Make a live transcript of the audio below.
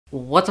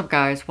What's up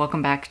guys,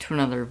 welcome back to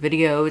another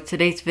video.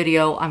 Today's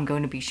video I'm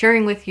going to be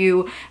sharing with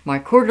you my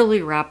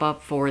quarterly wrap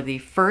up for the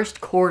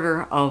first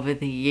quarter of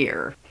the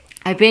year.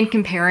 I've been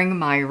comparing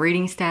my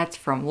reading stats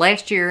from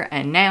last year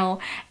and now,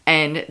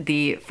 and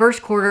the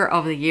first quarter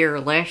of the year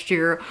last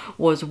year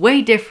was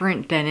way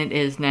different than it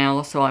is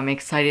now, so I'm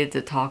excited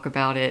to talk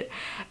about it.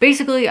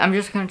 Basically, I'm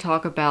just going to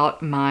talk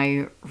about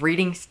my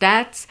reading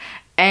stats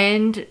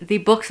and the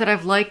books that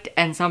I've liked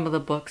and some of the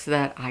books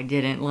that I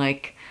didn't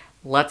like.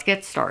 Let's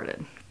get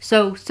started.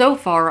 So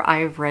far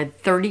I've read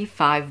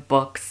 35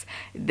 books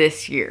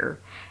this year,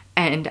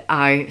 and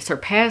I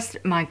surpassed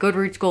my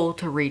Goodreads goal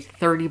to read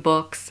 30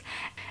 books.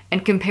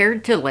 And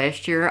compared to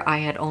last year, I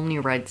had only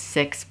read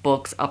 6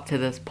 books up to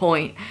this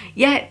point.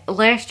 Yet,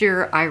 last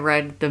year I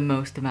read the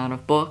most amount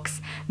of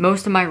books.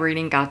 Most of my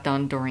reading got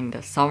done during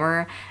the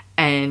summer.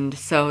 And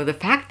so the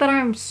fact that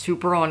I'm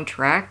super on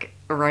track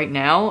right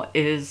now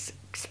is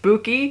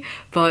spooky,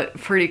 but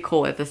pretty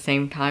cool at the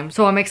same time.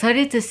 So I'm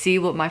excited to see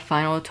what my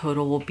final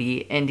total will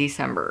be in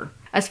December.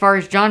 As far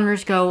as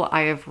genres go,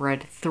 I have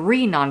read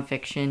 3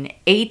 nonfiction,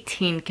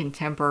 18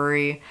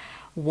 contemporary,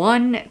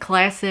 1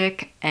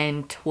 classic,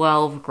 and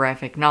 12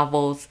 graphic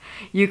novels.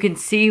 You can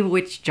see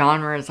which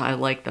genres I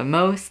like the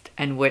most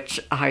and which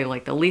I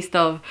like the least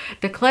of.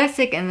 The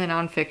classic and the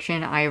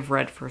nonfiction I have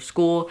read for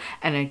school,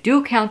 and I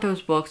do count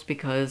those books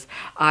because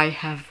I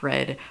have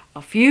read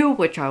a few,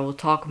 which I will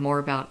talk more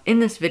about in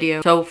this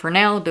video. So for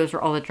now, those are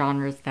all the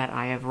genres that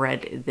I have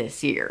read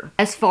this year.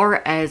 As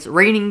far as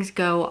ratings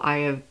go, I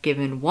have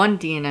given 1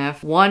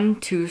 DNF, 1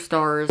 2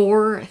 stars,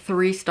 4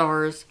 3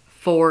 stars,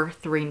 4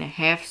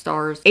 3.5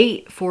 stars,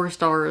 8 4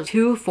 stars,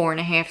 2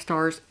 4.5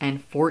 stars,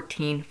 and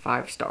 14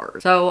 5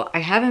 stars. So I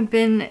haven't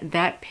been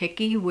that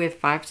picky with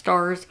 5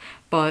 stars,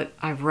 but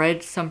I've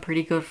read some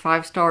pretty good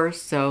 5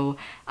 stars, so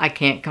I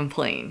can't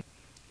complain.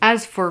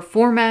 As for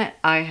format,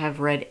 I have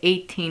read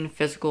 18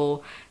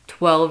 physical,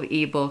 12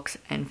 ebooks,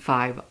 and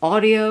 5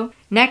 audio.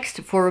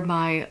 Next, for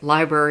my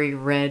library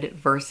read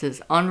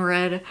versus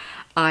unread,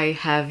 I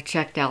have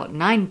checked out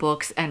 9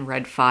 books and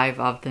read 5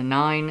 of the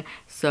 9,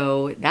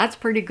 so that's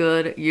pretty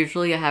good.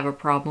 Usually I have a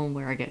problem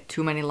where I get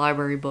too many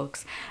library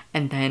books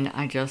and then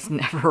I just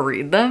never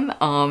read them.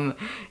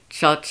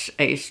 Such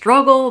a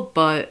struggle,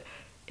 but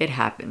it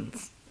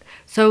happens.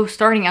 So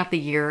starting out the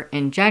year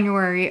in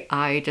January,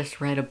 I just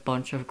read a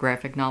bunch of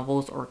graphic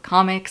novels or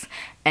comics,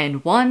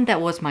 and one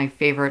that was my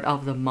favorite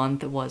of the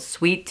month was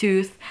Sweet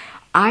Tooth.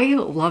 I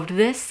loved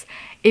this.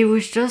 It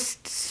was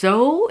just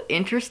so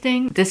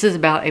interesting. This is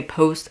about a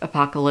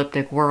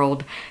post-apocalyptic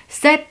world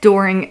set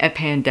during a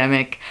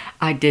pandemic.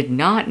 I did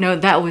not know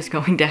that was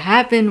going to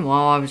happen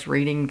while I was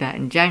reading that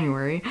in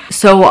January,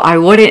 so I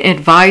wouldn't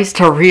advise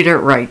to read it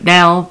right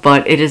now,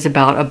 but it is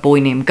about a boy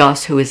named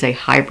Gus who is a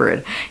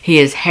hybrid. He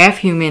is half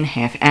human,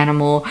 half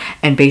animal,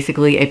 and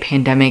basically a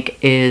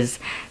pandemic is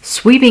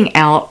sweeping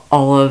out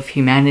all of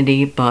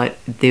humanity, but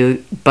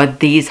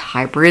these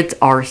hybrids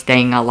are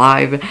staying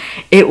alive.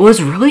 It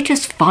was really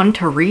just fun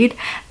to read,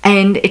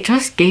 and it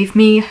just gave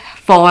me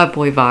Fall Out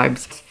Boy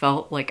vibes. It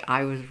felt like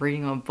I was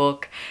reading a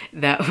book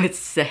that was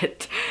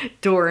set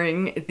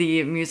during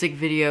the music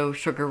video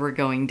Sugar We're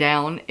Going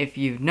Down. If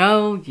you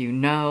know, you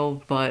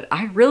know, but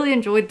I really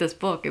enjoyed this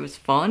book. It was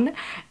fun.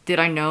 Did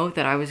I know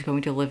that I was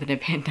going to live in a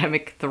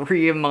pandemic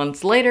 3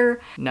 months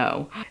later?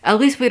 No. At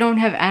least we don't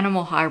have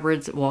animal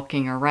hybrids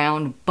walking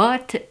around,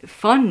 but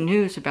fun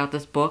news about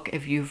this book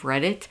if you've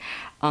read it.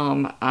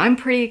 I'm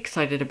pretty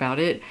excited about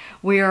it.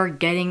 We are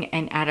getting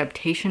an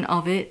adaptation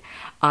of it.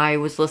 I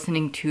was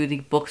listening to the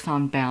Books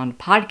Unbound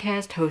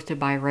podcast hosted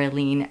by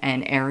Raylene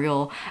and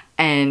Ariel,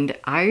 and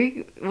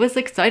I was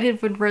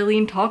excited when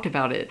Raylene talked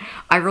about it.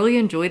 I really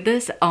enjoyed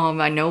this.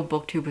 I know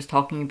BookTube was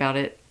talking about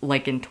it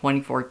like in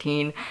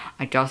 2014.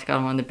 I just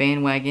got on the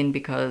bandwagon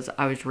because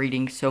I was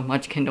reading so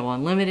much Kindle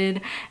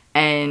Unlimited,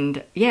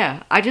 and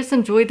yeah, I just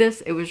enjoyed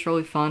this. It was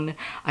really fun.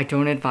 I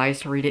don't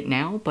advise to read it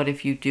now, but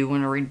if you do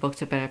want to read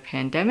books about a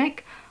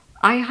pandemic,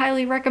 I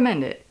highly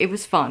recommend it. It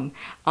was fun.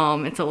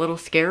 It's a little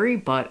scary,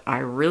 but I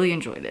really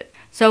enjoyed it.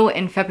 So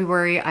in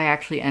February, I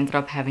actually ended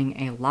up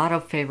having a lot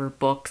of favorite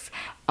books.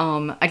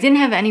 I didn't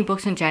have any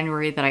books in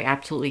January that I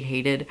absolutely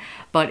hated,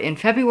 but in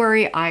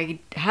February, I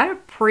had a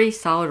pretty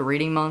solid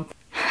reading month.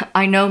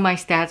 I know my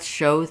stats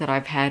show that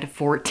I've had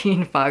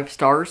 14 5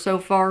 stars so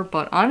far,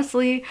 but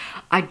honestly,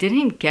 I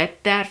didn't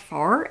get that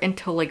far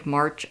until like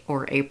March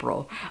or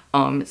April.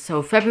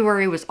 So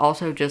February was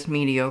also just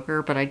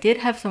mediocre, but I did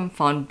have some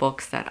fun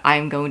books that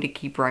I'm going to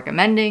keep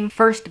recommending.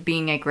 First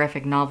being a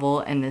graphic novel,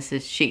 and this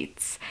is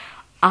Sheets.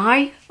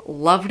 I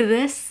loved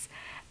this,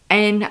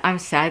 and I'm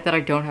sad that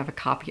I don't have a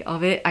copy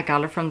of it. I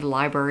got it from the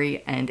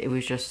library, and it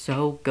was just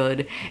so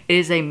good. It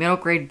is a middle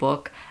grade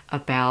book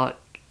about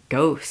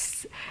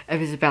ghosts.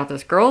 It is about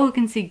this girl who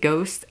can see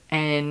ghosts,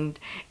 and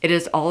it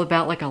is all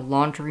about like a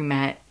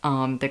laundromat.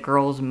 The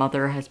girl's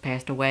mother has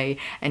passed away,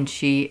 and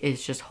she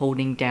is just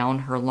holding down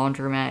her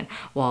laundromat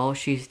while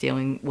she's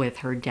dealing with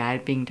her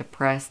dad being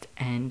depressed,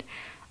 and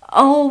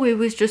oh, it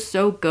was just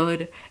so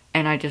good.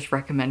 and I just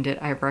recommend it.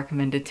 I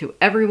recommend it to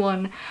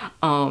everyone.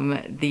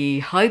 The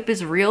hype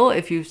is real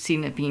if you've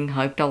seen it being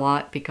hyped a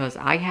lot, because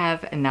I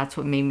have, and that's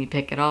what made me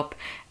pick it up.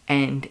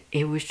 And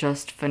it was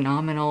just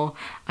phenomenal.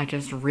 I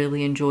just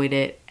really enjoyed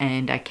it,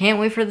 and I can't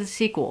wait for the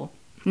sequel.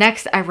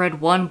 Next, I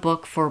read one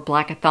book for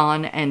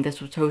Blackathon, and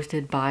this was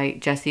hosted by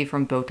Jesse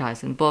from Bow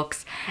Ties and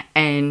Books.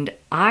 And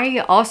I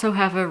also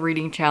have a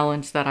reading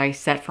challenge that I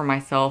set for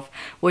myself,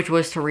 which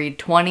was to read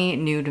 20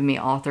 new to me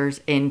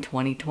authors in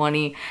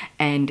 2020.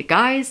 And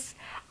guys,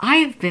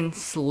 I've been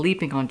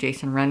sleeping on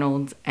Jason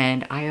Reynolds,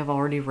 and I have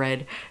already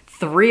read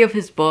 3 of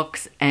his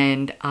books,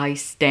 and I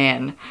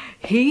stan.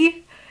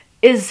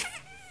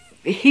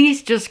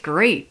 He's just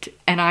great,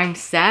 and I'm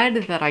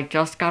sad that I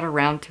just got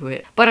around to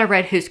it. But I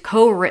read his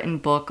co-written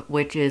book,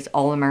 which is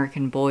All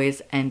American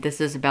Boys, and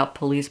this is about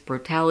police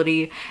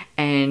brutality,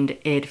 and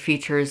it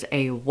features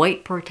a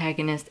white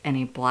protagonist and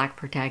a black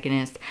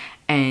protagonist,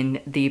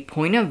 and the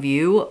point of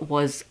view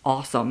was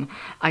awesome.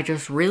 I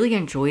just really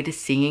enjoyed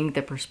seeing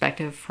the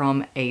perspective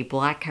from a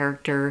black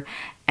character,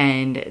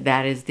 and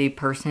that is the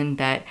person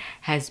that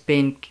has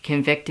been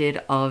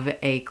convicted of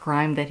a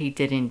crime that he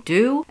didn't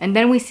do. And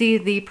then we see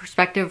the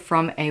perspective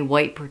from a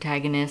white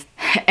protagonist,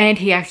 and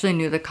he actually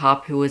knew the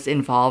cop who was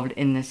involved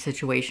in this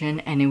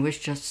situation, and it was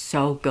just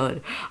so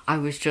good. I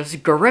was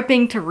just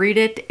gripping to read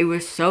it. It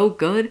was so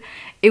good.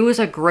 It was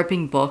a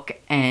gripping book,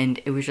 and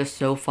it was just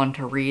so fun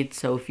to read.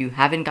 So if you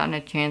haven't gotten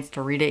a chance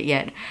to read it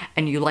yet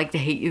and you like The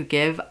Hate U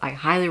Give, I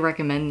highly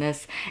recommend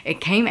this.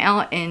 It came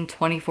out in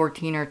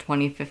 2014 or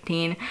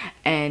 2015,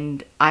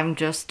 and I'm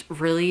just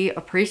really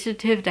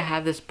appreciative to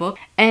have this book.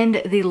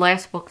 And the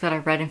last book that I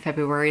read in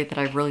February that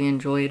I really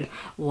enjoyed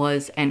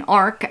was An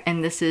Arc,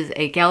 and this is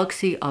A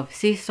Galaxy of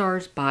Sea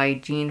Stars by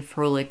Jean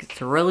Froelich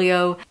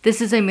Cirillo.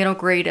 This is a middle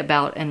grade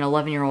about an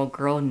 11-year-old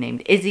girl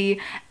named Izzy,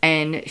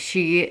 and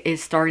she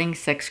is starting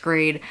 6th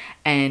grade,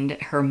 and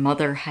her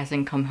mother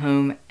hasn't come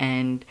home,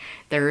 and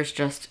there's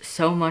just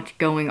so much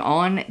going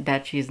on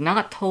that she's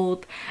not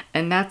told.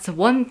 And that's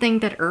one thing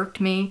that irked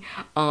me.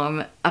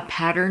 A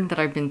pattern that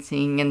I've been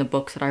seeing in the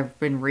books that I've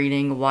been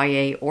reading,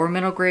 YA or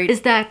middle grade,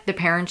 is that the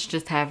parents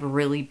just have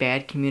really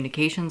bad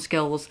communication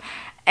skills.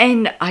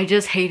 And I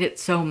just hate it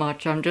so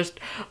much. I'm just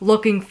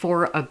looking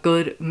for a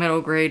good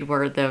middle grade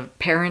where the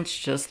parents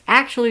just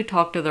actually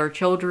talk to their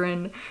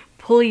children.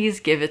 Please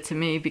give it to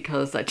me,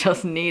 because I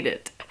just need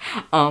it.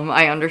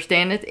 I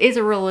understand it is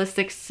a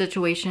realistic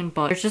situation,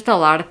 but there's just a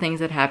lot of things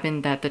that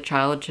happen that the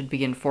child should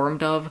be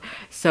informed of.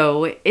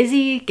 So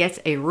Izzy gets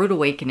a rude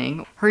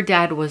awakening. Her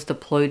dad was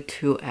deployed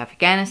to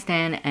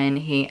Afghanistan, and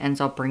he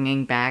ends up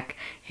bringing back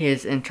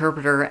his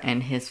interpreter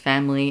and his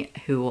family,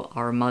 who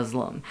are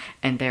Muslim,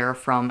 and they're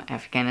from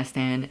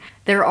Afghanistan.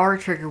 There are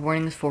trigger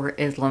warnings for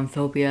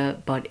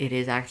Islamophobia, but it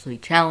is actually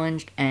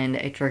challenged, and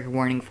a trigger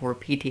warning for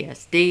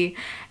PTSD.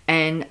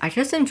 And I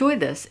just enjoyed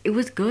this. It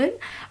was good.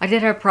 I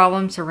did have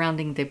problems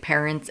surrounding the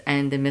parents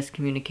and the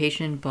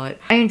miscommunication, but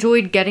I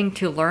enjoyed getting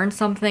to learn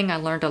something. I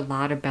learned a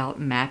lot about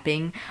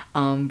mapping,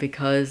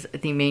 because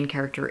the main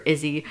character,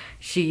 Izzy,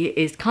 she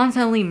is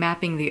constantly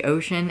mapping the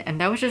ocean, and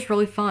that was just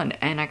really fun.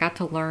 And I got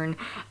to learn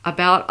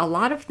about a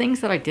lot of things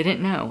that I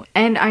didn't know.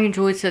 And I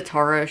enjoyed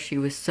Satara. She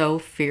was so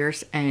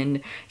fierce,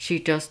 and she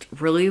just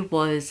really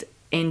was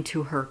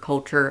into her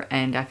culture,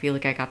 and I feel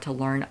like I got to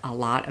learn a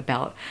lot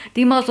about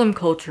the Muslim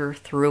culture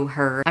through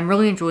her. I'm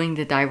really enjoying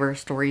the diverse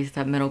stories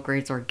that middle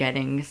grades are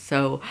getting,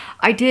 so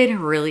I did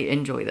really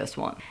enjoy this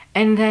one.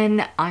 And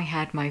then I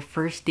had my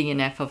first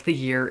DNF of the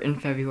year in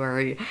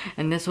February,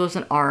 and this was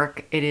an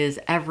arc. It is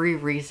Every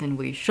Reason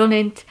We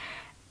Shouldn't.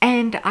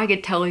 And I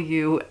could tell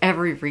you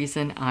every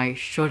reason I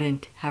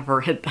shouldn't have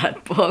read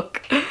that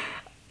book.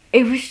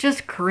 It was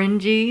just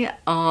cringy.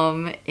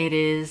 It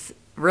is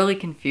really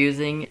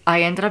confusing.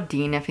 I ended up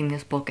DNFing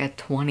this book at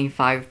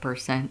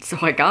 25%, so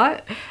I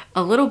got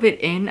a little bit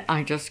in,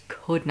 I just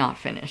could not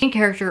finish. The main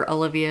character,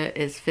 Olivia,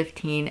 is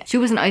 15. She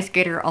was an ice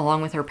skater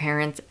along with her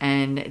parents,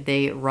 and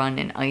they run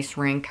an ice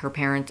rink. Her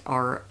parents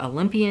are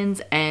Olympians,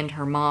 and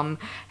her mom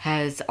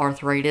has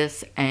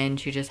arthritis, and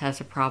she just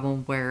has a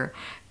problem where,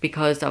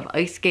 because of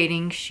ice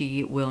skating,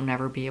 she will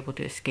never be able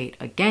to skate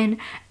again.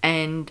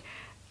 And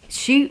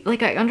she,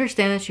 like, I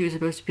understand that she was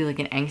supposed to be like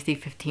an angsty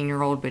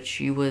 15-year-old, but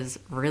she was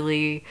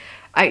really,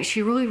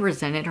 she really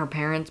resented her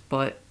parents,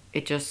 but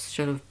it just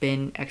should have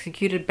been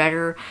executed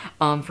better.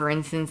 For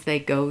instance, they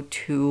go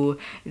to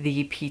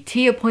the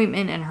PT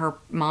appointment, and her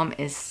mom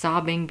is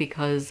sobbing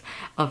because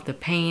of the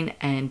pain,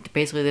 and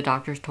basically the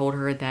doctors told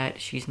her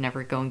that she's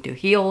never going to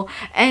heal.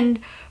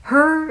 And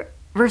her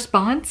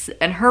response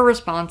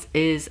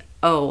is,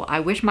 oh, I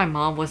wish my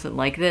mom wasn't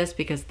like this,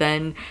 because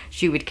then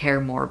she would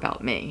care more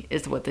about me,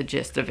 is what the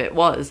gist of it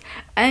was.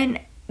 And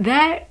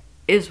that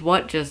is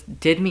what just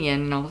did me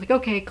in, and I was like,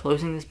 okay,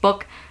 closing this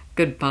book,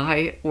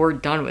 goodbye, we're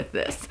done with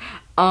this.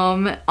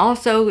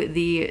 Also,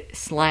 the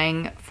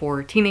slang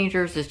for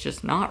teenagers is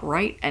just not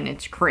right, and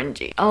it's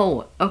cringy.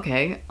 Oh,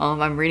 okay,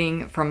 I'm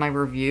reading from my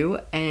review,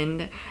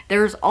 and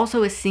there's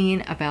also a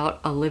scene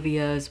about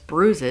Olivia's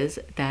bruises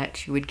that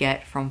she would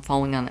get from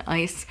falling on the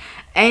ice,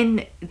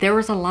 and there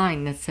was a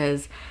line that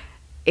says,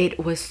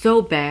 It was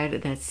so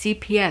bad that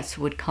CPS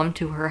would come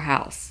to her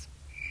house.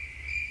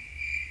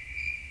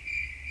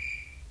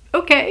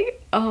 Okay,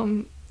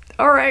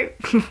 alright.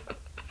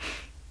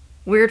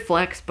 Weird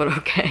flex, but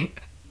okay.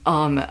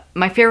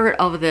 My favorite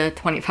of the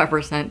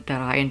 25%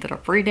 that I ended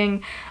up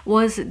reading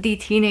was the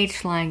teenage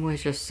slang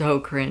was just so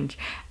cringe.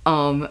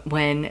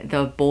 When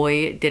the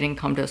boy didn't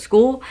come to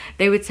school,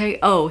 they would say,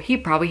 oh, he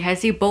probably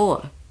has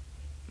Ebola.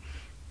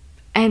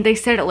 And they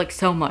said it like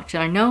so much.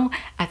 And I know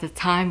at the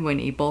time when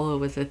Ebola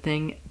was a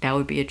thing, that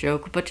would be a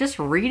joke, but just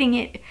reading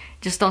it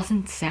just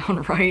doesn't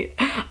sound right.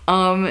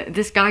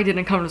 This guy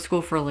didn't come to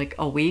school for like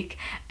a week,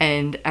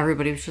 and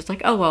everybody was just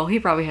like, oh well, he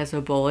probably has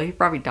Ebola, he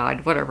probably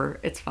died, whatever,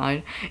 it's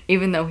fine.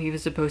 Even though he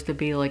was supposed to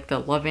be like the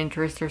love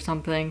interest or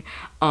something.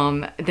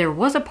 There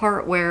was a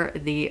part where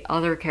the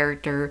other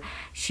character,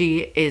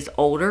 she is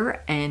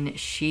older and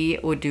she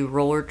would do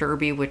roller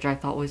derby, which I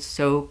thought was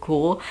so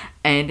cool.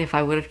 And if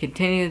I would have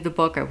continued the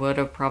book, I would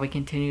have probably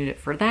continued it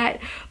for that.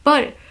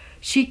 But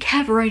she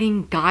kept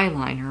writing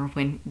guyliner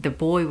when the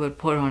boy would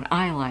put on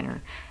eyeliner.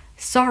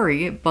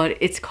 Sorry, but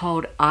it's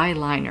called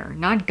eyeliner,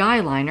 not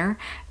guyliner.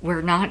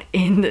 We're not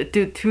in the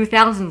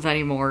 2000s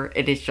anymore.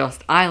 It is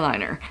just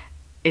eyeliner.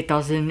 It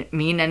doesn't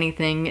mean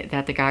anything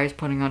that the guy is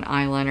putting on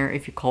eyeliner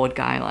if you call it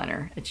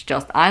guyliner. It's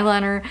just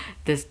eyeliner.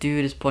 This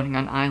dude is putting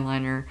on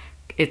eyeliner.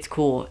 It's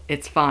cool.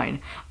 It's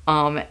fine.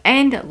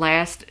 And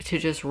last, to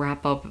just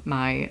wrap up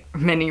my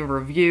mini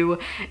review,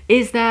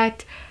 is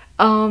that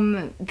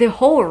the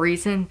whole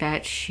reason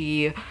that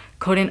she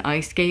couldn't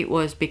ice skate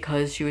was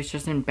because she was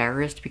just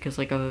embarrassed because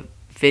like a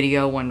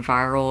video went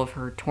viral of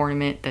her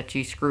tournament that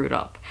she screwed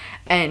up.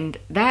 And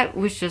that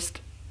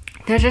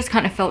just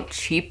kind of felt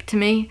cheap to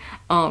me.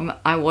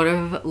 I would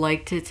have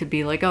liked it to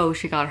be like, oh,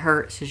 she got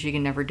hurt so she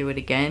can never do it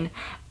again,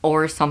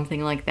 or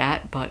something like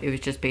that, but it was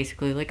just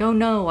basically like, oh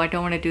no, I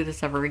don't want to do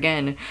this ever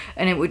again.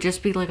 And it would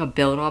just be like a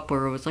build up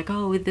where it was like,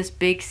 oh, this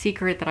big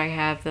secret that I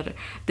have, that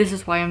this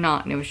is why I'm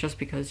not, and it was just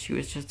because she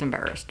was just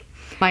embarrassed.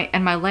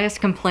 My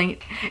last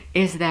complaint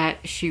is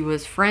that she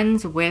was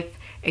friends with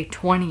a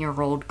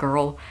 20-year-old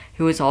girl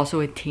who is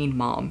also a teen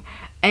mom.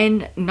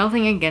 And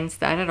nothing against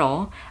that at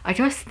all. I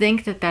just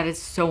think that that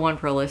is so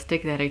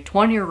unrealistic that a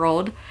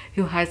 20-year-old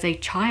who has a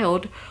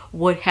child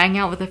would hang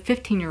out with a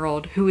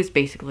 15-year-old who is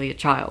basically a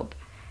child.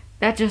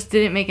 That just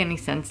didn't make any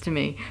sense to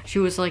me. She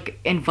was like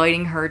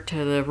inviting her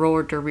to the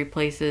roller derby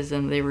places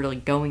and they were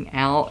like going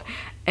out.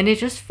 And it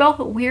just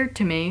felt weird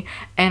to me.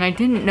 And I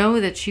didn't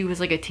know that she was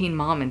like a teen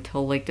mom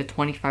until like the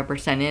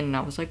 25% in. And I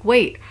was like,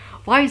 wait,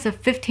 why is a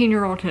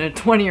 15-year-old and a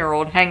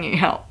 20-year-old hanging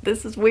out?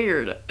 This is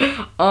weird.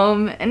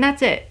 And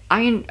that's it.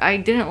 I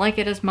didn't like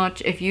it as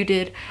much. If you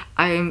did,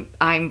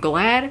 I'm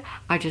glad.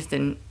 I just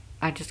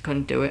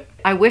couldn't do it.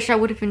 I wish I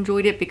would have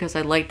enjoyed it because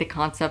I liked the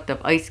concept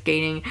of ice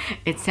skating.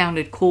 It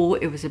sounded cool.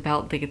 It was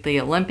about the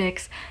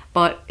Olympics,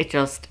 but it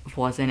just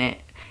wasn't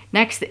it.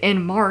 Next,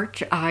 in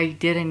March, I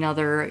did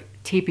another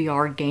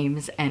TBR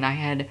games and I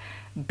had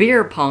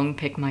Beer Pong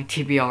pick my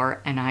TBR,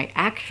 and I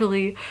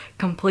actually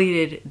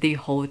completed the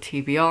whole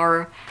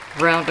TBR.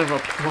 Round of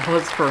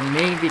applause for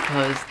me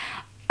because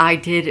I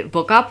did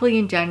Bookopoly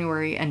in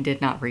January and did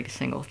not read a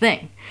single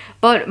thing.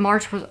 But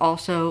March was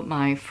also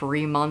my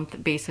free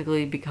month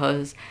basically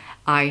because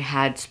I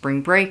had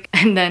spring break,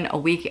 and then a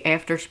week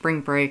after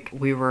spring break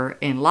we were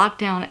in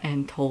lockdown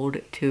and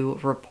told to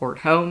report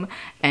home,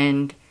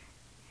 and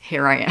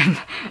here I am.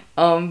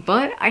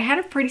 But I had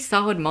a pretty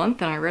solid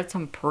month and I read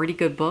some pretty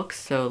good books,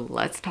 so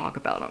let's talk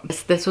about them.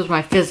 This was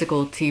my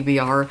physical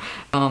TBR.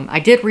 I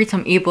did read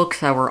some ebooks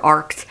that were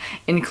arcs,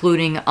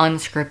 including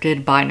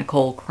Unscripted by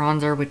Nicole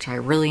Kronzer, which I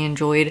really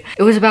enjoyed.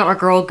 It was about a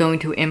girl going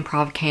to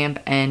improv camp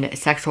and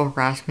sexual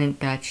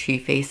harassment that she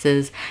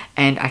faces,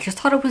 and I just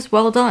thought it was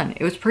well done.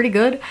 It was pretty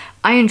good.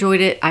 I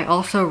enjoyed it. I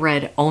also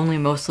read Only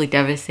Mostly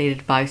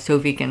Devastated by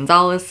Sophie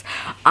Gonzalez.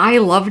 I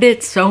loved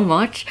it so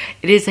much.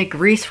 It is a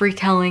Grease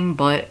retelling,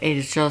 but it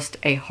is just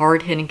a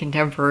hard-hitting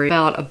contemporary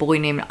about a boy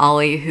named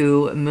Ollie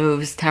who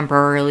moves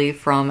temporarily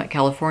from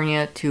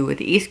California to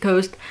the East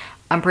Coast.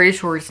 I'm pretty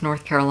sure it's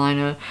North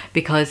Carolina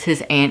because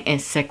his aunt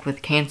is sick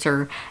with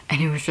cancer,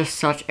 and it was just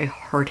such a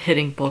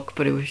hard-hitting book,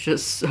 but it was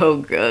just so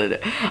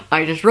good.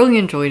 I just really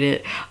enjoyed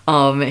it.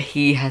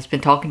 He has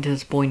been talking to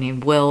this boy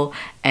named Will,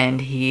 and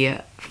he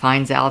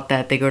finds out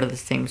that they go to the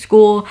same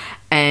school,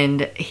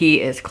 and he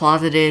is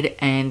closeted,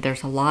 and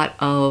there's a lot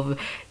of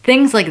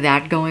things like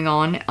that going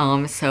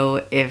on.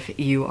 So if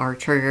you are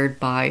triggered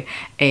by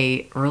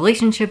a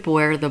relationship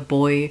where the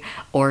boy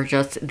or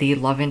just the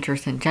love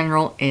interest in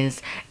general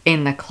is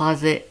in the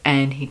closet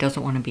and he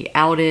doesn't want to be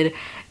outed,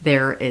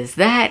 there is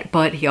that.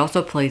 But he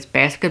also plays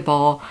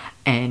basketball,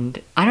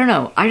 and I don't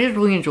know, I just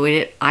really enjoyed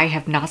it. I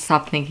have not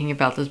stopped thinking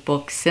about this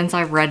book since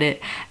I read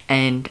it,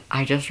 and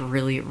I just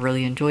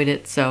really enjoyed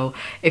it. So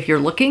if you're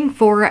looking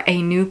for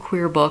a new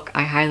queer book,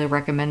 I highly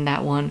recommend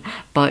that one,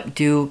 but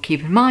do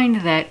keep in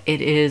mind that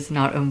it is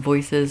not Own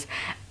Voices,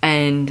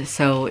 and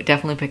so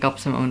definitely pick up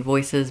some own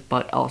voices,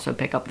 but also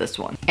pick up this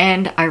one.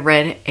 And I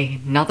read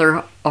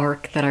another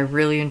arc that I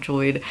really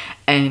enjoyed,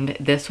 and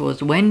this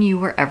was When You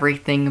Were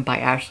Everything by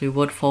Ashley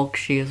Woodfolk.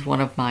 She is one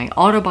of my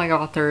auto-buy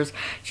authors.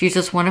 She's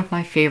just one of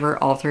my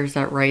favorite authors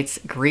that writes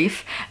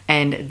grief,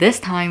 and this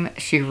time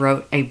she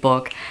wrote a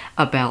book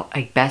about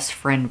a best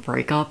friend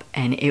breakup,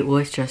 and it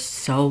was just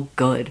so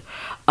good.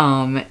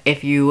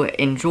 If you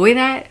enjoy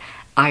that,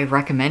 I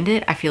recommend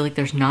it. I feel like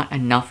there's not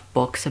enough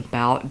books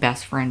about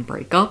best friend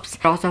breakups.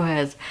 It also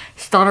has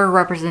stutter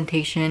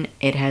representation,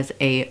 it has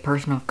a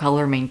person of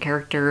color main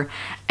character,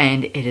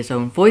 and it is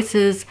own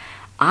voices.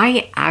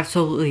 I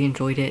absolutely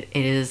enjoyed it.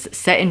 It is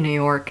set in New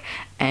York,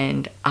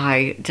 and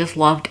I just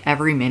loved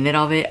every minute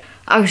of it.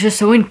 I was just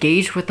so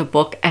engaged with the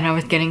book, and I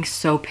was getting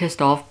so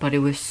pissed off, but it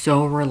was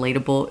so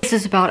relatable. This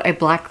is about a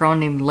black girl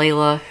named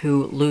Layla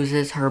who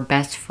loses her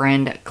best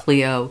friend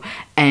Cleo,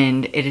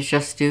 and it is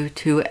just due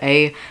to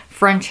a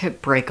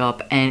friendship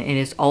breakup, and it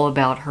is all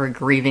about her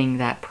grieving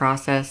that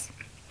process.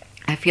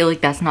 I feel like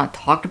that's not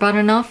talked about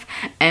enough,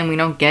 and we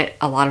don't get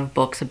a lot of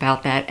books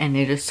about that, and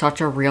it is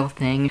such a real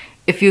thing.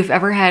 If you've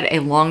ever had a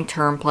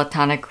long-term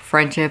platonic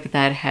friendship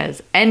that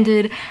has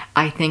ended,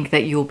 I think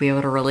that you'll be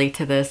able to relate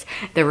to this.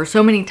 There were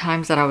so many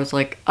times that I was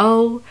like,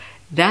 oh,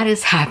 that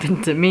has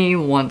happened to me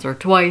once or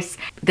twice.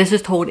 This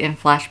is told in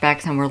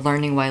flashbacks, and we're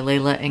learning why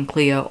Layla and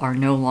Cleo are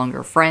no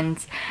longer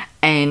friends.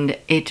 And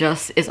it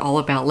just is all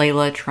about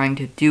Layla trying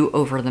to do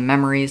over the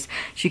memories.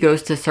 She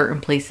goes to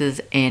certain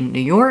places in New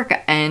York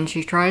and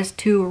she tries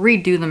to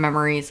redo the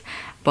memories,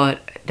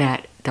 but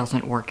that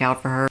doesn't work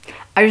out for her.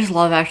 I just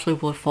love Ashley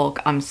Woodfolk.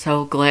 I'm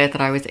so glad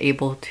that I was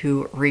able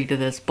to read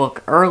this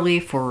book early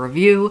for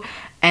review,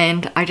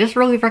 and I just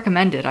really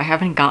recommend it. I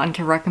haven't gotten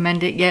to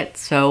recommend it yet,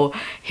 so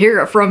hear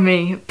it from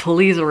me.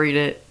 Please read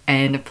it,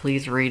 and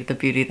please read The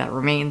Beauty That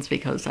Remains,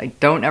 because I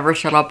don't ever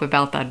shut up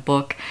about that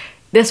book.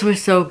 This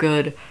was so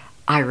good.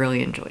 I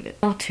really enjoyed it.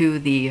 Now to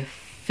the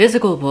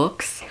physical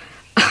books.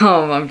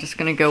 I'm just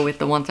gonna go with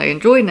the ones I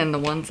enjoyed and the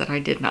ones that I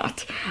did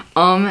not.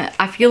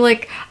 I feel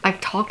like I've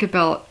talked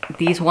about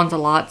these ones a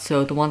lot,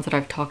 so the ones that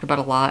I've talked about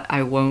a lot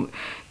I won't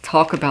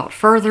talk about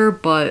further,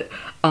 but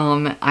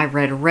I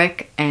read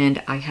Rick,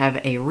 and I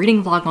have a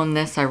reading vlog on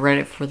this. I read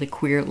it for the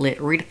Queer Lit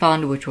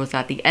Readathon, which was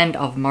at the end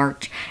of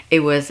March. It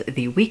was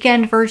the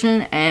weekend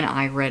version, and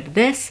I read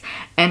this,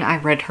 and I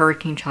read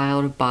Hurricane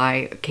Child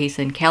by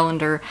Kason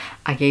Calendar.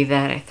 I gave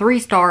that a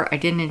 3-star. I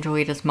didn't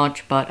enjoy it as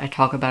much, but I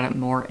talk about it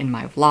more in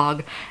my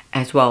vlog,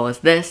 as well as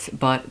this.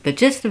 But the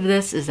gist of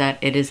this is that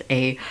it is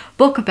a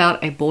book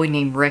about a boy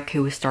named Rick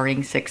who is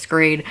starting 6th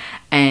grade,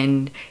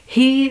 and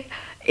he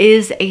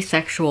is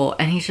asexual,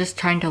 and he's just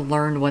trying to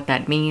learn what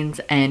that means,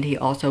 and he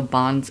also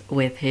bonds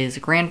with his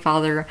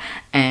grandfather,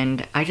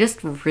 and I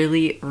just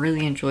really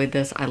enjoyed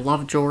this. I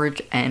love George,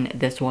 and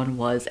this one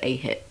was a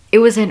hit. It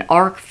was an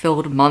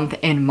arc-filled month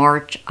in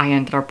March. I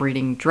ended up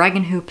reading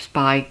Dragon Hoops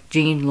by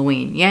Jean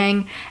Louise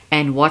Yang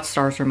and What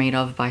Stars Are Made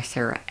Of by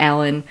Sarah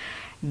Allen.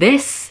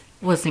 This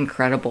was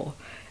incredible.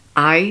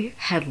 I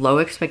had low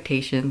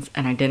expectations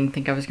and I didn't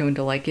think I was going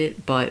to like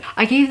it, but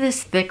I gave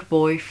this thick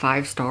boy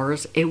 5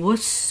 stars. It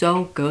was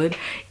so good.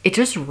 It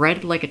just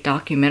read like a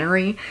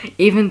documentary,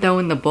 even though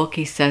in the book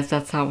he says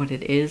that's not what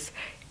it is.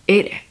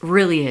 It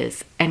really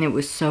is, and it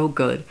was so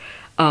good.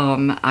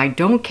 I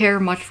don't care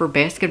much for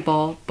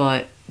basketball,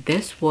 but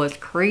this was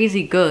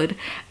crazy good,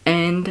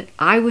 and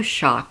I was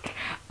shocked.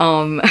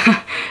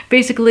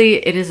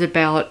 Basically, it is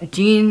about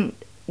Jean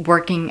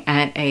working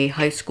at a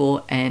high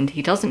school, and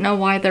he doesn't know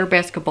why their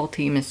basketball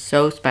team is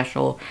so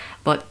special,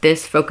 but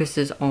this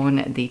focuses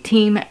on the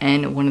team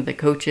and one of the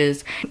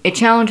coaches. It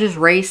challenges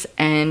race,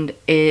 and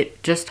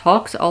it just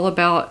talks all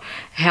about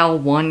how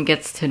one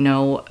gets to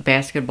know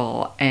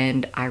basketball,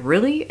 and I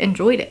really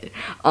enjoyed it.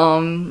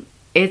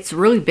 It's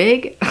really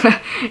big.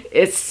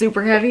 It's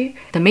super heavy.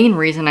 The main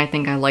reason I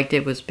think I liked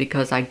it was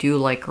because I do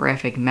like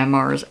graphic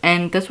memoirs,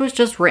 and this was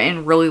just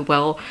written really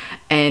well,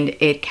 and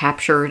it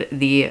captured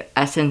the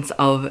essence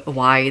of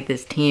why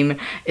this team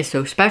is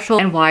so special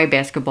and why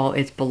basketball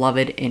is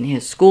beloved in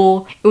his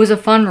school. It was a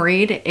fun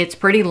read. It's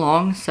pretty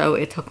long, so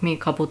it took me a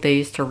couple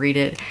days to read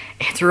it.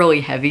 It's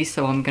really heavy,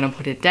 so I'm gonna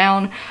put it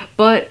down,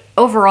 but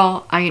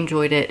overall, I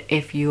enjoyed it.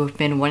 If you have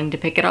been wanting to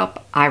pick it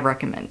up, I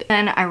recommend it.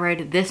 Then I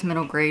read this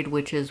middle grade,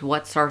 which is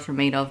What Stars Are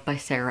Made Of by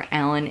Sarah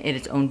Allen. It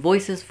is own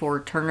voices for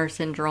Turner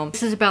syndrome.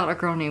 This is about a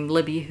girl named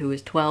Libby who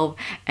is 12,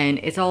 and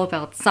it's all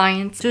about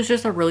science. It was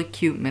just a really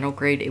cute middle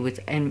grade. It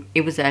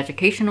was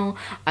educational.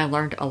 I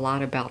learned a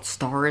lot about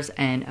stars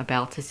and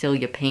about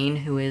Cecilia Payne,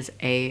 who is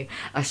a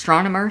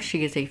astronomer.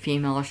 She is a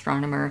female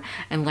astronomer,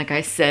 and like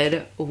I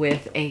said,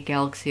 with a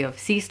galaxy of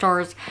sea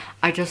stars,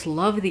 I just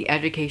love the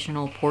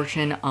educational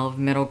portion of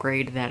middle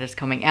grade that is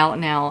coming out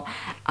now.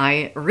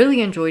 I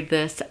really enjoyed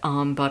this,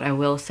 but I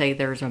will say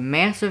there's a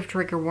massive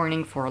trigger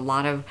warning for a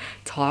lot of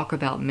talk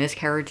about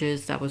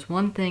miscarriages. That was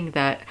one thing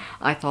that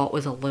I thought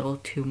was a little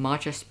too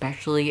much,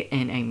 especially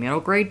in a middle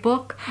grade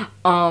book.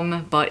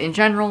 But in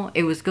general,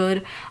 it was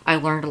good. I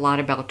learned a lot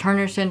about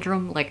Turner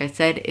syndrome. Like I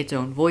said, its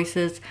own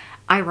voices.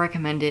 I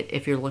recommend it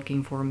if you're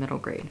looking for a middle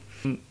grade.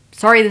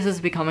 Sorry this is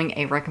becoming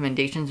a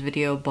recommendations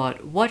video,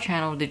 but what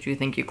channel did you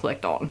think you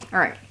clicked on?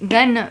 Alright,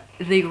 then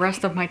the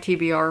rest of my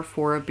TBR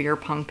for Beer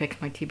Pong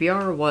Picks My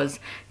TBR was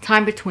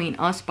Time Between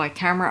Us by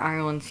Tamara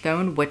Ireland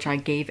Stone, which I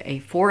gave a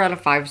 4 out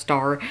of 5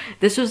 star.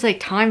 This was a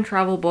time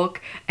travel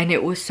book and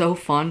it was so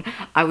fun.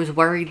 I was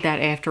worried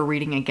that after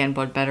reading Again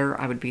But Better,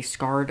 I would be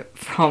scarred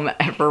from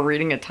ever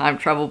reading a time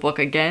travel book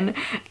again.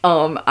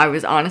 I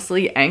was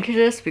honestly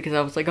anxious because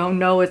I was like, oh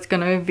no, it's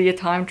gonna be a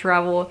time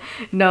travel.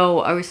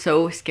 No, I was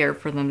so scared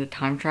for them to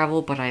time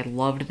travel, but I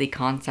loved the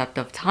concept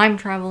of time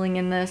traveling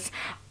in this.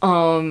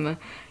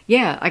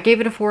 Yeah, I gave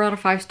it a 4 out of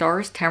 5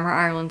 stars. Tamara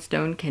Ireland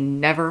Stone can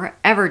never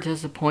ever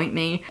disappoint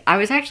me. I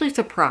was actually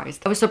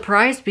surprised. I was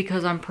surprised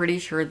because I'm pretty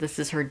sure this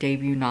is her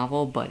debut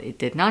novel, but it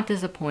did not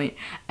disappoint,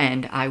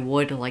 and I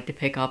would like to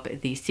pick up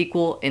the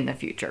sequel in the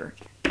future.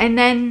 And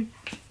then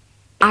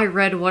I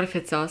read What If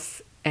It's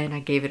Us, and I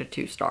gave it a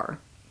 2 star.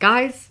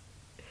 Guys,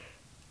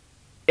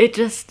 it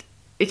just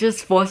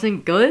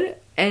wasn't good.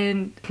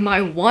 And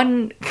my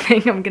one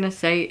thing I'm gonna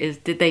say is,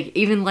 did they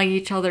even like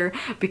each other?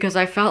 Because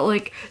I felt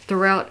like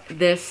throughout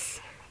this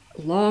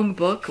long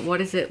book,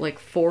 what is it, like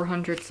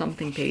 400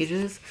 something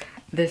pages?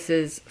 This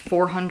is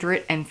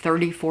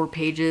 434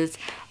 pages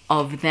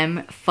of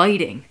them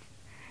fighting.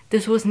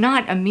 This was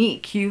not a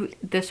meet cute,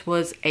 this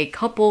was a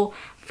couple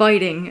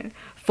fighting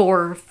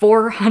for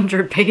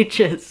 400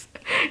 pages.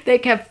 They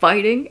kept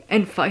fighting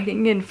and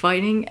fighting and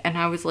fighting, and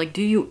I was like,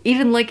 do you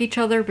even like each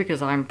other? Because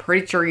I'm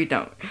pretty sure you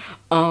don't.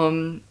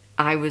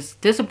 I was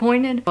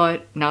disappointed,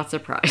 but not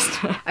surprised.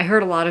 I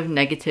heard a lot of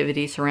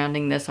negativity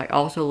surrounding this. I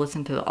also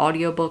listened to the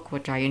audiobook,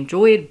 which I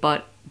enjoyed,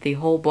 but the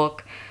whole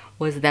book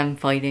was them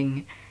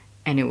fighting,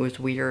 and it was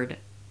weird.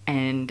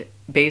 And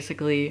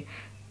basically,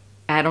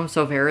 Adam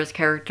Silvera's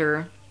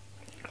character,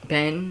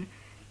 Ben,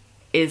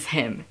 is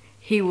him.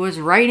 He was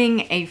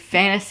writing a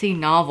fantasy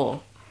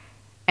novel,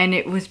 and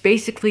it was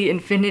basically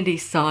Infinity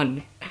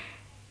Son.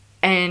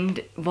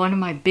 And one of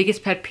my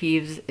biggest pet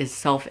peeves is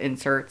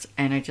self-inserts,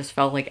 and I just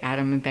felt like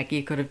Adam and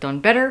Becky could have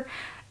done better.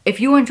 If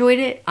you enjoyed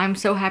it, I'm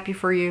so happy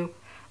for you.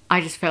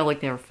 I just felt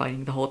like they were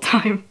fighting the whole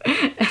time,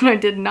 and I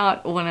did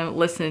not want to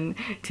listen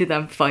to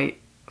them fight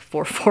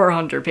for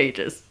 400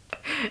 pages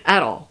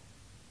at all.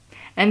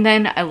 And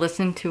then I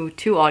listened to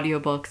 2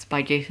 audiobooks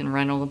by Jason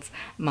Reynolds,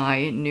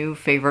 my new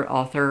favorite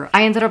author.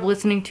 I ended up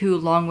listening to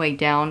Long Way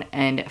Down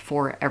and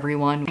For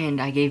Everyone,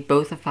 and I gave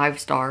both a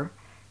 5 star.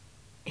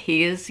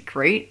 He is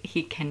great.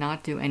 He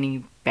cannot do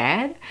any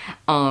bad.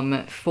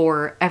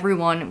 For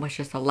Everyone was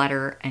just a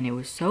letter, and it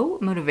was so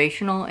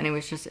motivational, and it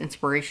was just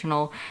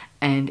inspirational,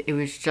 and it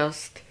was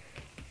just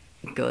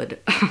good.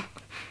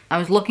 I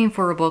was looking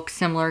for a book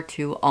similar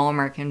to All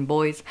American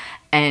Boys,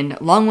 and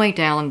Long Way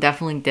Down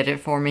definitely did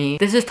it for me.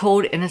 This is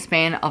told in the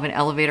span of an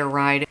elevator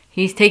ride.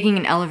 He's taking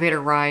an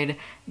elevator ride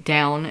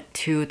down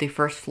to the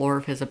first floor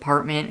of his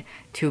apartment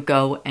to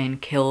go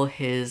and kill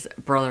his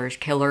brother's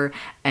killer,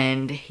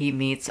 and he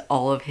meets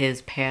all of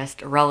his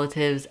past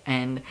relatives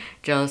and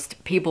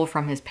just people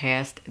from his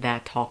past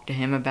that talk to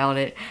him about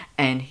it,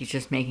 and he's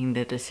just making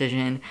the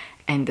decision,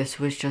 and this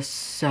was just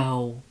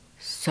so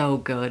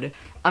good.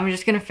 I'm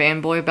just gonna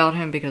fanboy about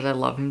him because I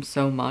love him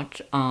so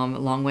much.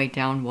 Long Way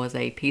Down was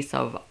a piece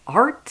of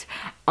art.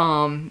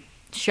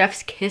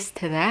 Chef's kiss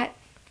to that.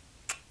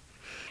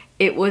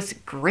 It was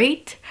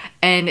great,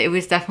 and it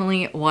was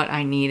definitely what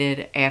I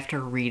needed after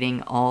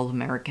reading All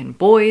American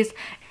Boys.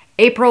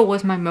 April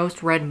was my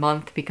most read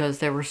month because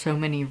there were so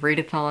many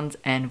readathons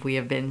and we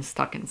have been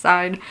stuck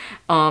inside,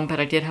 but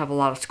I did have a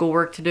lot of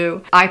schoolwork to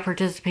do. I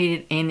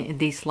participated in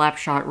the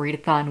Slapshot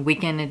Readathon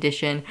Weekend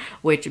Edition,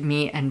 which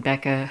me and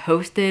Becca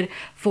hosted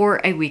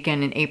for a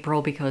weekend in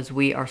April because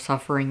we are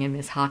suffering and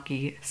miss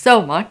hockey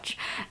so much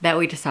that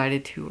we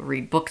decided to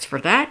read books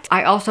for that.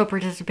 I also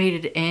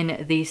participated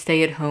in the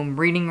Stay at Home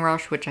Reading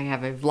Rush, which I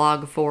have a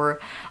vlog for.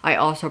 I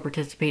also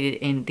participated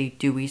in the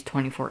Dewey's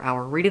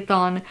 24-hour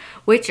readathon,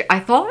 which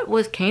I thought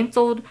was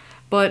canceled,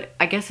 but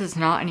I guess it's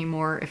not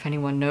anymore. If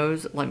anyone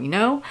knows, let me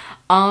know.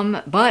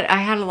 But I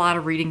had a lot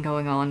of reading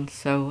going on,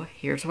 so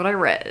here's what I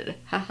read.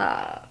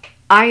 Haha.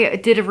 I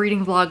did a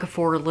reading vlog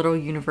for Little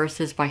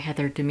Universes by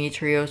Heather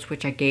Demetrios,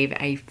 which I gave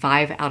a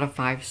 5 out of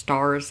 5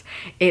 stars.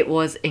 It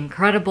was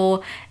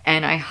incredible,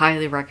 and I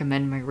highly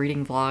recommend my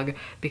reading vlog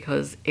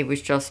because it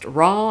was just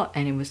raw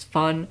and it was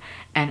fun,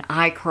 and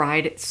I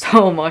cried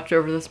so much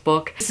over this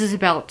book. This is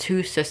about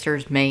 2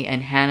 sisters, May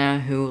and Hannah,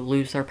 who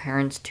lose their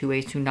parents to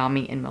a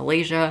tsunami in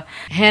Malaysia.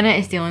 Hannah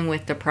is dealing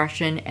with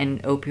depression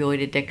and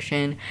opioid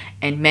addiction,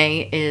 and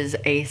May is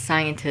a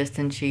scientist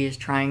and she is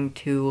trying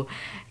to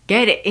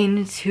get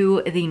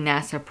into the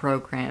NASA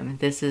program.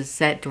 This is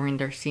set during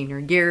their senior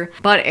year,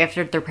 but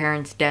after their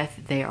parents' death,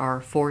 they are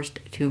forced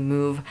to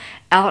move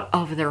out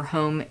of their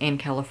home in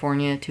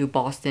California to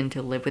Boston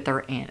to live with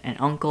their aunt and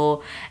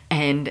uncle.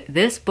 And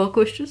this book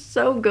was just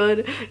so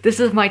good. This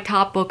is my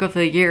top book of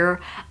the year.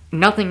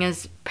 Nothing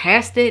has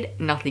passed it,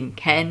 nothing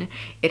can.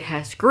 It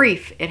has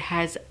grief. It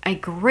has a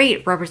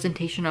great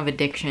representation of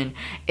addiction.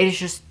 It is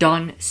just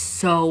done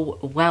so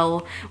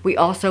well. We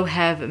also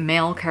have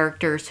male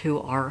characters who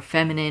are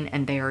feminine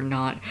and they are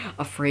not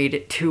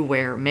afraid to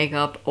wear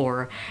makeup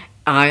or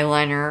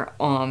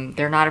eyeliner.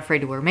 They're not afraid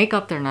to wear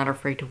makeup. They're not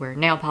afraid to wear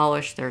nail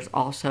polish. There's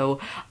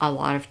also a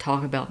lot of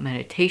talk about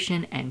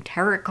meditation and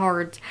tarot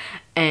cards.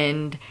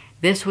 And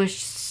this was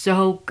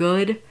so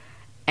good.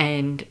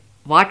 And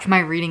watch my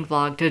reading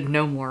vlog to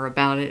know more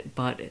about it,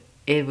 but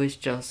it was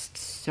just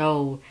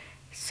so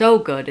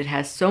good. It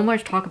has so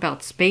much talk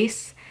about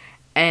space,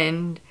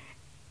 and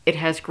it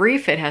has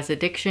grief, it has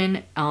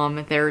addiction.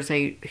 There's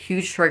a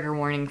huge trigger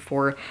warning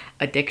for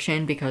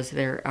addiction because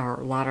there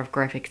are a lot of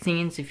graphic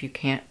scenes. If you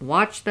can't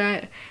watch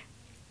that,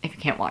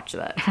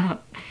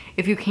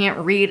 if you can't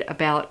read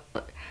about.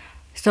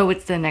 So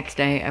it's the next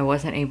day. I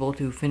wasn't able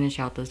to finish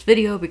out this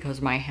video because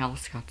my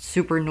house got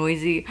super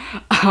noisy.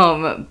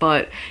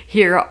 But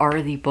here are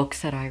the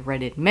books that I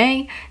read in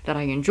May that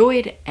I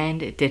enjoyed and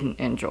didn't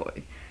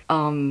enjoy.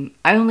 I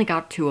only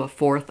got to a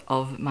fourth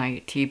of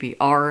my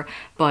TBR,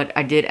 but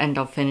I did end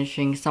up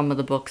finishing some of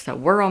the books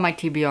that were on my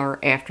TBR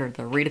after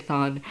the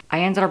readathon. I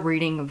ended up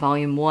reading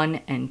volume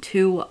 1 and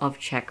 2 of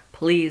Check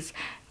Please.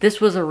 This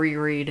was a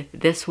reread.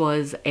 This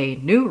was a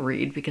new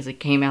read because it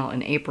came out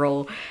in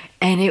April,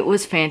 and it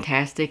was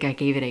fantastic. I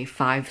gave it a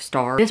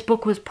 5-star. This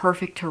book was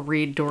perfect to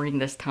read during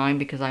this time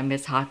because I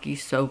miss hockey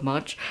so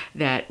much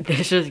that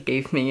this just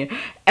gave me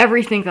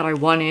everything that I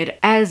wanted.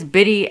 As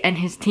Biddy and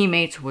his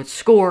teammates would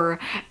score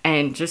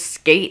and just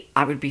skate,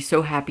 I would be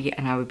so happy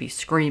and I would be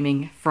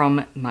screaming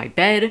from my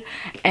bed,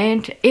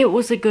 and it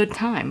was a good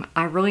time.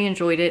 I really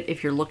enjoyed it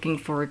if you're looking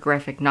for a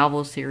graphic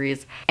novel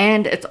series,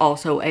 and it's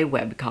also a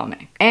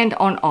webcomic. And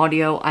on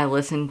audio, I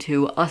listened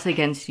to Us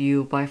Against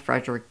You by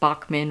Frederick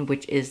Bachman,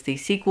 which is the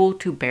sequel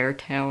to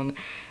Beartown,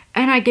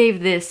 and I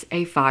gave this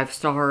a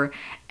 5-star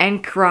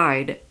and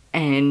cried,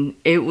 and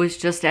it was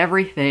just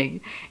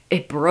everything.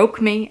 It broke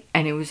me,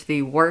 and it was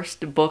the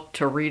worst book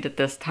to read at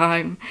this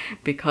time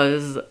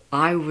because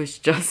I was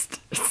just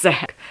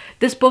sad.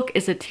 This book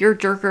is a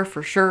tearjerker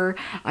for sure.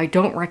 I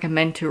don't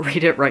recommend to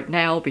read it right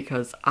now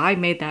because I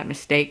made that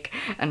mistake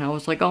and I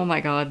was like, oh my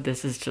god,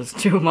 this is just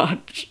too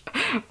much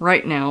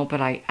right now,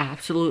 but I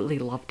absolutely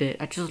loved it.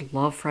 I just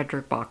love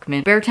Frederick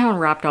Bachman. Beartown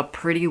wrapped up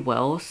pretty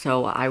well,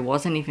 so I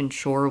wasn't even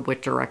sure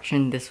what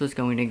direction this was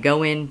going to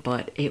go in,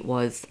 but it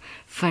was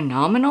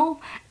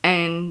phenomenal,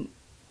 and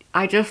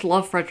I just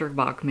love Frederick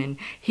Bachman.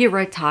 He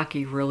writes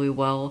hockey really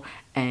well,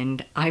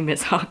 and I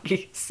miss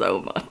hockey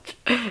so much.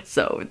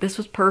 So this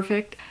was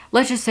perfect.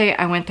 Let's just say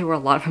I went through a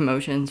lot of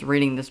emotions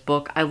reading this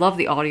book. I love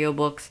the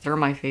audiobooks. They're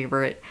my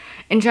favorite.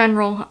 In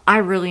general, I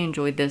really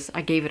enjoyed this.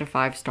 I gave it a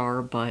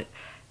 5-star, but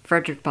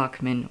Frederick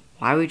Bachman,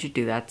 why would you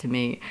do that to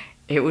me?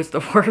 It was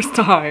the worst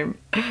time,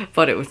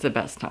 but it was the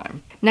best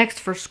time. Next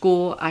for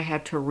school, I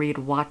had to read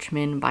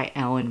Watchmen by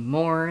Alan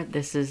Moore.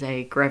 This is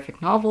a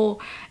graphic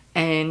novel,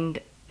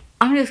 and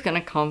I'm just gonna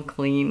come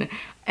clean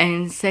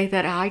and say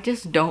that I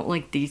just don't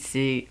like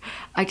DC.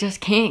 I just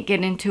can't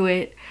get into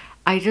it.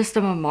 I just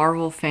am a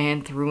Marvel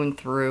fan through and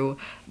through,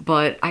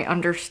 but I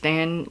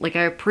understand, like,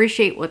 I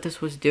appreciate what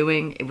this was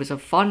doing. It was a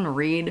fun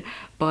read,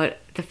 but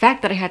the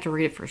fact that I had to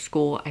read it for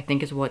school, I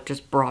think, is what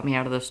just brought me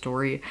out of the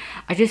story.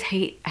 I just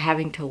hate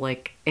having to,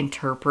 like,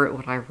 interpret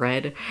what I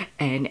read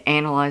and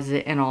analyze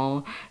it and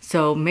all.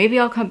 So maybe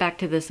I'll come back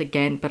to this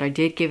again, but I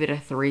did give it a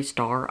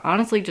 3-star,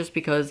 honestly, just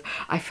because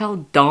I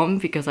felt dumb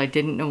because I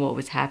didn't know what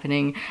was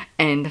happening.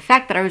 And the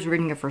fact that I was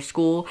reading it for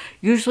school,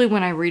 usually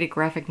when I read a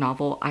graphic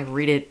novel, I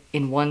read it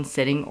in one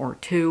sitting or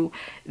two.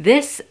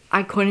 This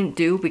I couldn't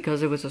do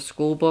because it was a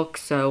school book,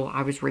 so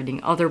I was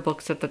reading other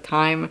books at the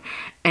time,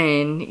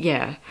 and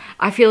yeah,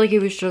 I feel like it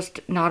was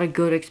just not a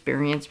good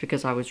experience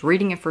because I was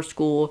reading it for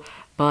school,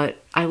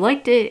 but I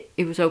liked it.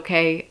 It was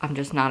okay. I'm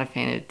just not a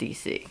fan of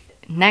DC.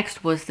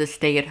 Next was the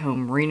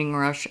stay-at-home reading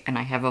rush, and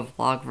I have a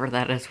vlog for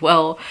that as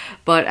well,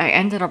 but I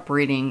ended up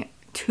reading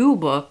 2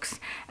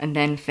 books and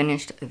then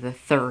finished the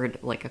third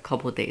like a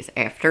couple of days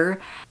after.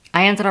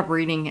 I ended up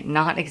reading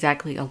Not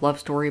Exactly a Love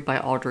Story by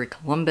Audrey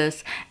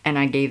Columbus, and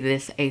I gave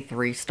this a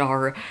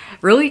 3-star.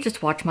 Really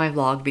just watch my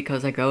vlog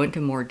because I go into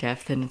more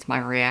depth and it's my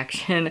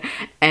reaction.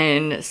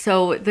 And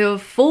so the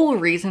full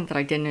reason that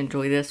I didn't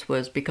enjoy this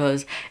was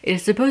because it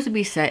is supposed to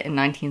be set in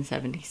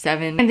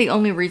 1977, and the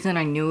only reason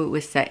I knew it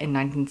was set in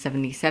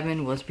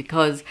 1977 was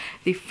because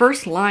the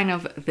first line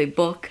of the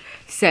book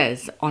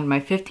says, "On my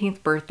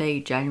 15th birthday,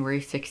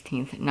 January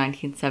 16th,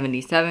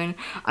 1977,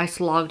 I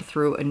slogged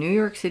through a New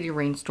York City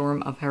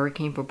rainstorm of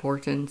hurricane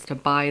proportions to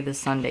buy the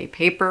Sunday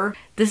paper."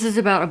 This is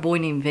about a boy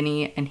named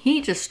Vinny, and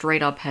he just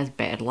straight up has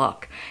bad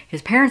luck.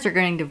 His parents are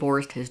getting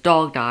divorced, his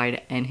dog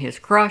died, and his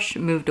crush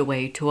moved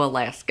away to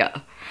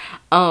Alaska.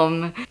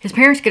 His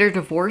parents get a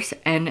divorce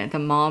and the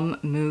mom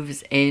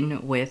moves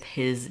in with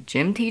his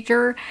gym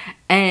teacher,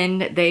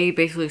 and they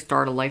basically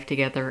start a life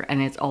together,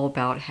 and it's all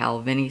about how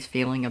Vinny's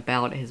feeling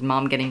about his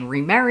mom getting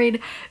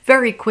remarried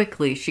very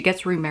quickly. She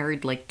gets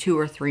remarried like 2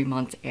 or 3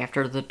 months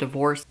after the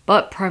divorce,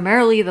 but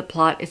primarily the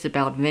plot is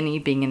about Vinny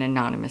being an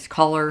anonymous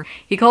caller.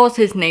 He calls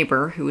his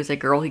neighbor, who is a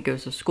girl he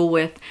goes to school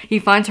with. He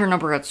finds her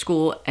number at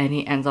school and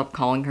he ends up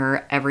calling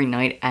her every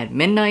night at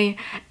midnight,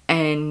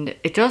 and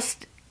it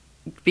just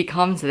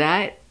becomes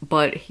that,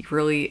 but he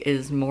really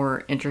is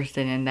more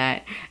interested in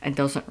that and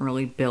doesn't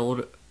really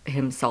build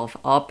himself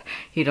up.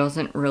 He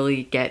doesn't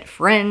really get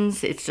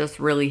friends. It's just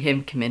really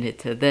him committed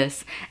to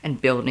this and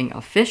building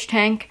a fish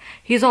tank.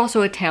 He's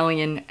also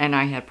Italian, and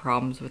I had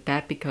problems with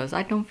that because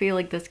I don't feel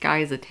like this guy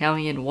is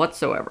Italian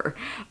whatsoever.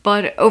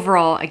 But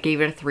overall, I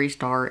gave it a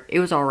 3-star. It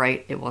was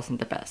alright. It wasn't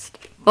the best.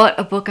 But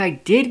a book I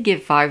did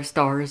give 5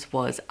 stars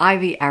was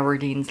Ivy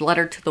Aberdeen's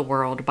Letter to the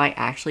World by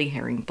Ashley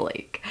Herring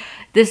Blake.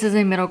 This is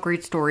a middle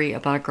grade story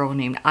about a girl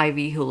named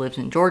Ivy who lives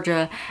in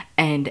Georgia,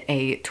 and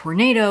a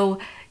tornado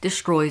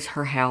destroys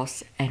her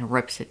house and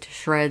rips it to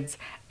shreds,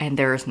 and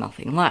there is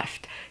nothing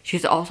left.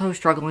 She's also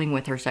struggling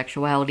with her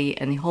sexuality,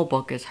 and the whole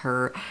book is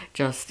her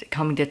just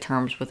coming to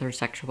terms with her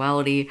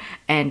sexuality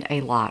and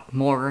a lot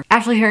more.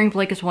 Ashley Herring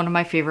Blake is one of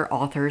my favorite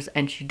authors,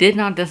 and she did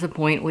not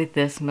disappoint with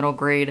this middle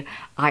grade.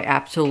 I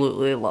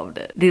absolutely loved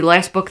it. The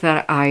last book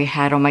that I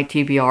had on my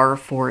TBR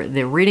for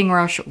the reading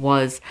rush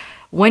was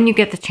When You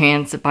Get the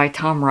Chance by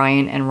Tom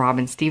Ryan and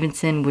Robin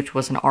Stevenson, which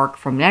was an arc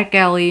from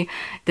NetGalley.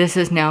 This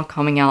is now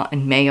coming out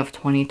in May of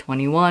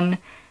 2021,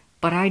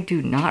 but I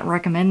do not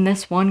recommend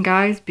this one,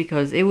 guys,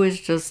 because it was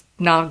just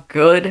not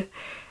good.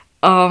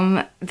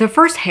 The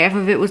first half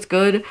of it was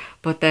good,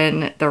 but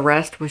then the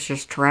rest was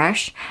just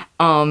trash.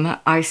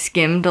 I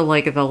skimmed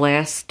like the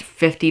last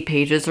 50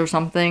 pages or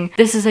something.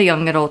 This is a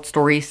young adult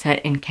story set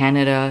in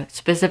Canada,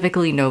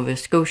 specifically Nova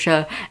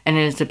Scotia, and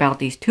it is about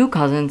these 2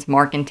 cousins,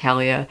 Mark and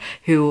Talia,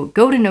 who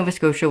go to Nova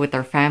Scotia with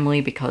their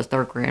family because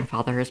their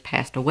grandfather has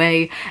passed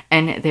away,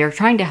 and they're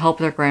trying to help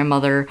their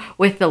grandmother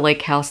with the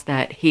lake house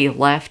that he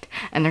left,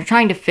 and they're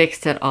trying to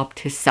fix it up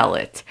to sell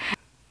it.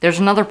 There's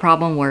another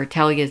problem where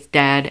Talia's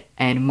dad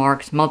and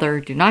Mark's mother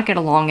do not get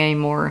along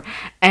anymore,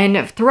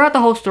 and throughout the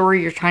whole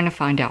story you're trying to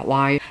find out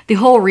why. The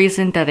whole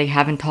reason that they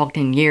haven't talked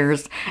in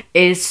years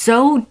is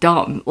so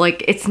dumb.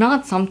 Like, it's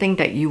not something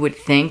that you would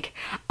think.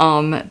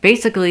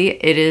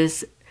 Basically it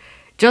is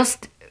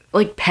just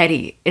like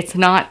petty. It's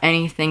not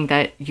anything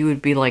that you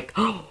would be like,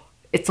 oh,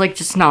 it's like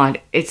just not.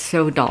 It's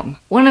so dumb.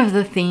 One of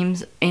the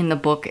themes in the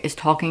book is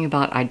talking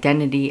about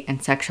identity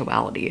and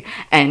sexuality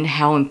and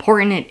how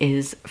important it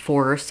is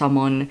for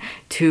someone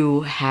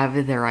to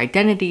have their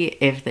identity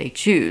if they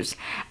choose.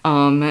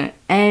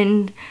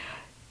 And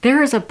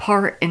there is a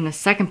part in the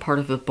second part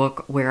of the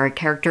book where a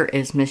character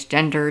is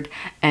misgendered,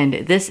 and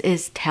this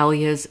is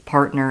Talia's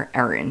partner,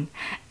 Erin.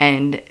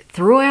 And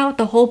throughout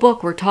the whole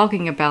book, we're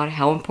talking about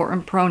how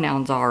important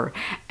pronouns are,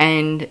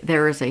 and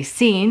there is a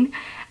scene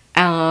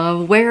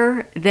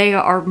where they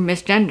are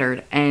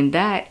misgendered, and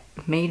that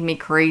made me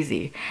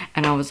crazy.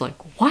 And I was like,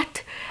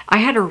 what? I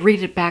had to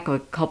read it back a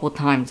couple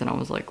times, and I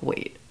was like,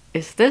 wait,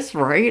 is this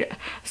right?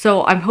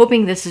 So I'm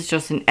hoping this is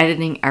just an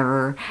editing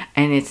error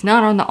and it's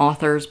not on the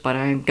authors, but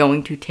I'm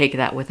going to take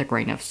that with a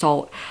grain of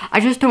salt. I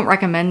just don't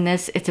recommend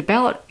this. It's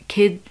about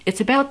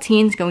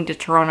teens going to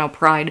Toronto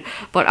Pride,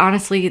 but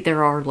honestly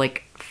there are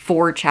like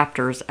 4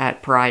 chapters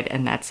at Pride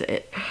and that's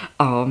it.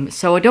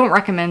 So I don't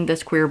recommend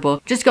this queer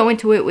book. Just go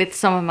into it with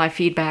some of my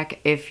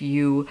feedback if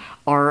you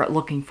are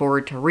looking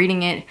forward to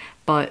reading it,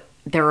 but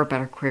there are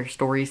better queer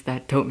stories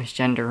that don't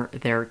misgender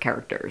their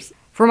characters.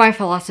 For my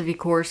philosophy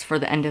course for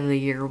the end of the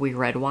year, we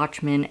read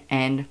Watchmen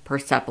and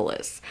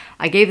Persepolis.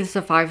 I gave this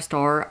a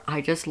 5-star.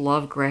 I just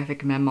love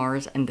graphic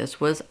memoirs and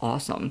this was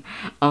awesome.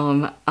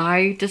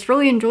 I just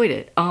really enjoyed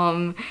it.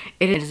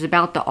 It is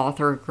about the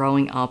author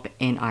growing up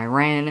in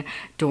Iran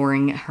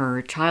during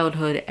her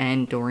childhood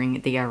and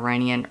during the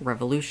Iranian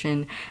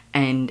Revolution,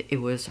 and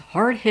it was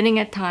hard-hitting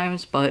at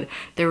times, but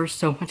there was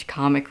so much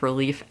comic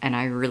relief and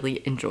I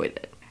really enjoyed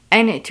it.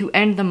 And to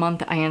end the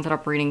month, I ended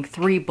up reading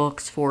 3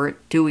 books for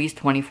Dewey's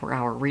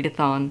 24-hour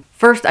readathon.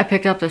 First, I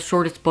picked up the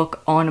shortest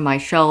book on my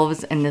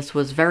shelves, and this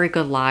was Very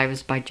Good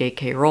Lives by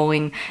J.K.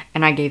 Rowling,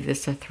 and I gave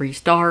this a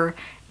 3-star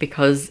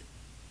because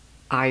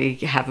I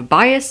have a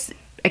bias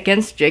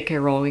against J.K.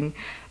 Rowling,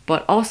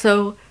 but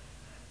also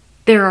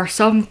there are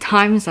some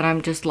times that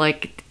I'm just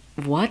like,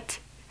 what?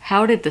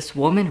 How did this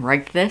woman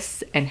write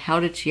this? And how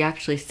did she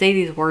actually say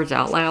these words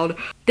out loud?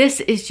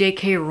 This is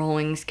J.K.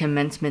 Rowling's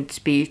commencement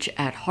speech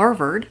at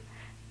Harvard,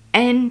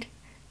 and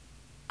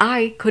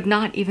I could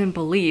not even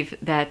believe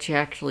that she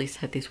actually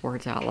said these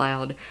words out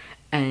loud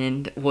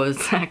and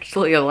was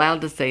actually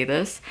allowed to say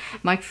this.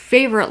 My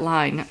favorite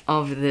line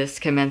of this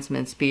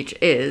commencement speech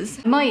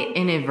is, "Might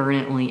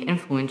inadvertently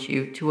influence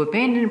you to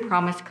abandon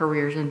promised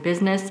careers in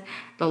business,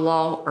 the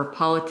law, or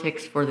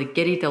politics for the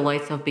giddy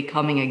delights of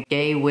becoming a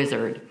gay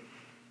wizard."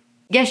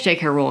 Yes,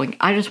 J.K. Rowling,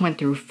 I just went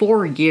through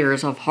 4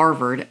 years of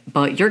Harvard,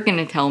 but you're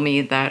gonna tell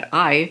me that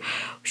I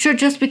should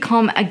just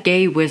become a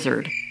gay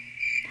wizard.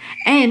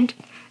 And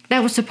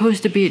that was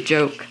supposed to be a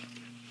joke.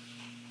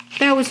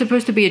 That was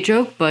supposed to be a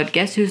joke, but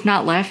guess who's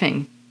not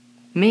laughing?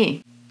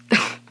 Me.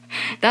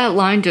 That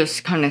line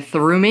just kind of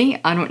threw me.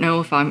 I don't know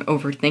if I'm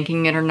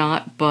overthinking it or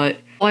not, but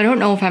I don't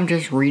know if I'm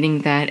just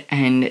reading that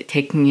and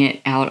taking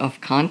it out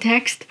of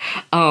context,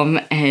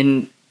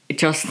 and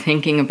just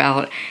thinking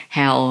about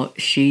how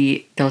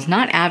she does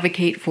not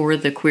advocate for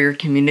the queer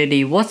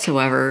community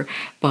whatsoever,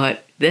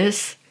 but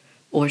this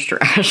was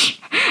trash.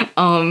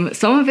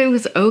 Some of it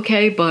was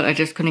okay, but I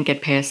just couldn't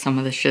get past some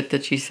of the shit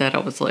that she said. I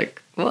was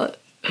like, what?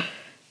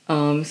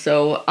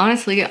 So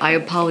honestly, I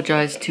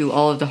apologize to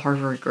all of the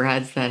Harvard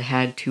grads that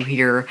had to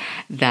hear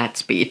that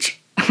speech.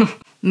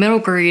 Middle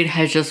grade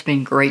has just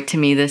been great to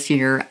me this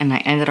year, and I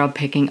ended up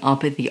picking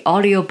up the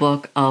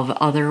audiobook of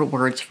Other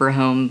Words for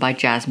Home by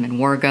Jasmine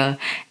Warga,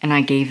 and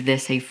I gave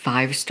this a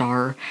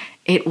 5-star.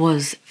 It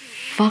was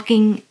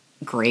fucking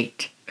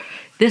great.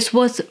 This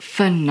was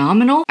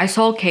phenomenal. I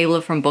saw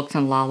Kayla from Books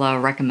and Lala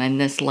recommend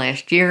this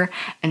last year,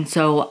 and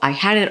so I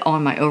had it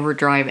on my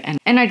overdrive, and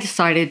I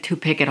decided to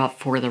pick it up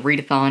for the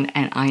readathon,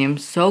 and I am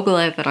so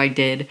glad that I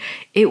did.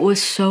 It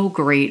was so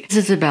great. This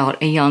is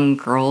about a young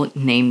girl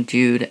named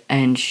Jude,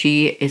 and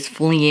she is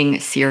fleeing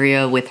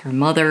Syria with her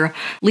mother,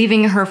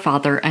 leaving her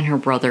father and her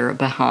brother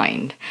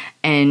behind.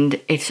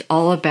 And it's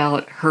all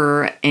about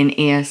her in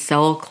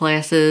ESL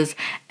classes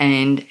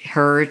and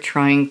her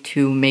trying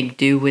to make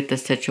do with the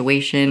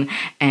situation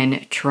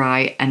and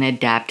try and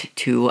adapt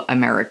to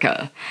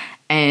America.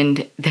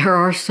 And there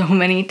are so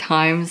many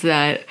times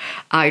that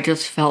I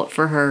just felt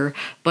for her,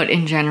 but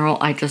in general,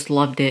 I just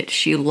loved it.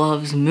 She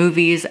loves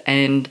movies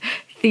and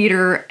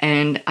theater,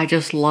 and I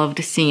just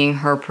loved seeing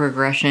her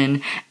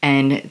progression,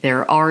 and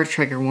there are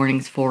trigger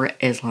warnings for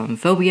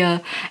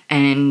Islamophobia,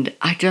 and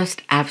I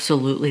just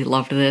absolutely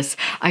loved this.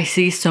 I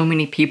see so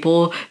many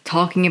people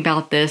talking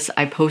about this.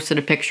 I posted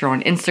a picture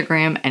on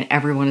Instagram, and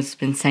everyone has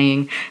been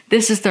saying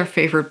this is their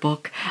favorite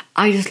book.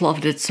 I just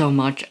loved it so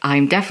much.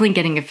 I'm definitely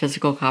getting a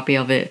physical copy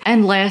of it.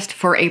 And last,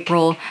 for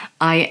April,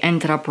 I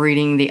ended up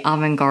reading The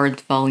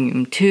Avant-Garde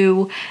Volume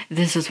 2.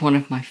 This is one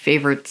of my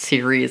favorite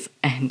series,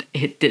 and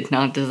it did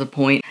not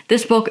disappoint.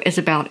 This book is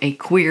about a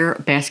queer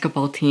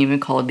basketball team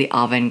called the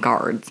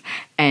Avant-Gardes,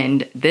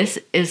 and this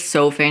is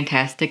so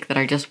fantastic that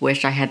I just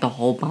wish I had the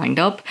whole bind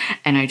up,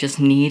 and I just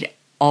need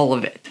all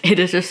of it. It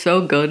is just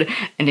so good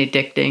and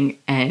addicting,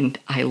 and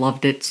I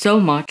loved it so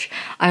much.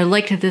 I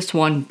liked this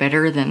one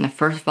better than the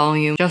first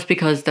volume, just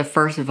because the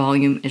first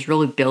volume is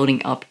really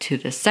building up to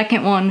the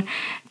second one.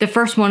 The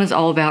first one is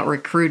all about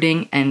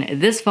recruiting,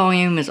 and this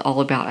volume is all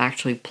about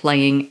actually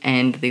playing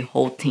and the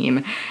whole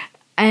team.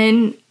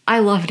 And I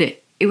loved it.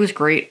 It was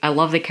great. I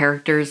love the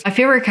characters. My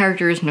favorite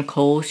character is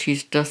Nicole.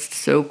 She's just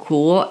so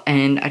cool,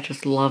 and I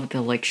just love the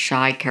like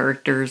shy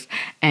characters,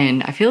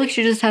 and I feel like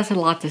she just has a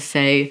lot to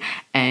say,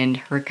 and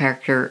her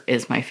character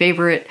is my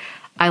favorite.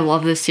 I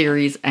love this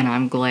series, and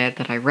I'm glad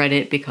that I read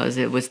it because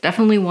it was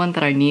definitely one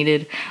that I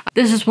needed.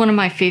 This is one of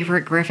my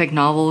favorite graphic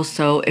novels,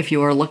 so if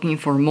you are looking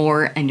for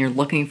more and you're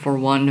looking for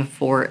one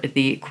for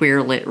the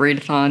Queer Lit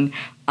Readathon,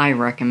 I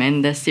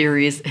recommend this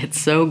series. It's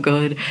so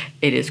good.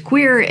 It is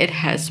queer, it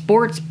has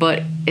sports,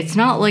 but it's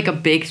not like a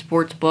big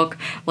sports book.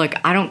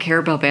 Like, I don't care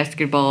about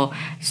basketball,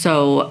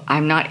 so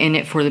I'm not in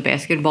it for the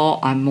basketball.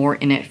 I'm more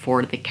in it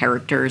for the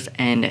characters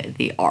and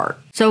the art.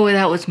 So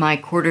that was my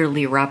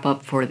quarterly wrap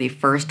up for the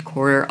first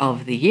quarter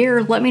of the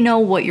year. Let me know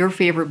what your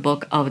favorite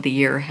book of the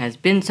year has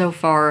been so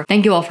far.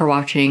 Thank you all for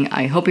watching.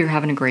 I hope you're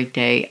having a great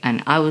day,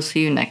 and I will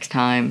see you next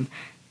time.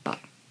 Bye.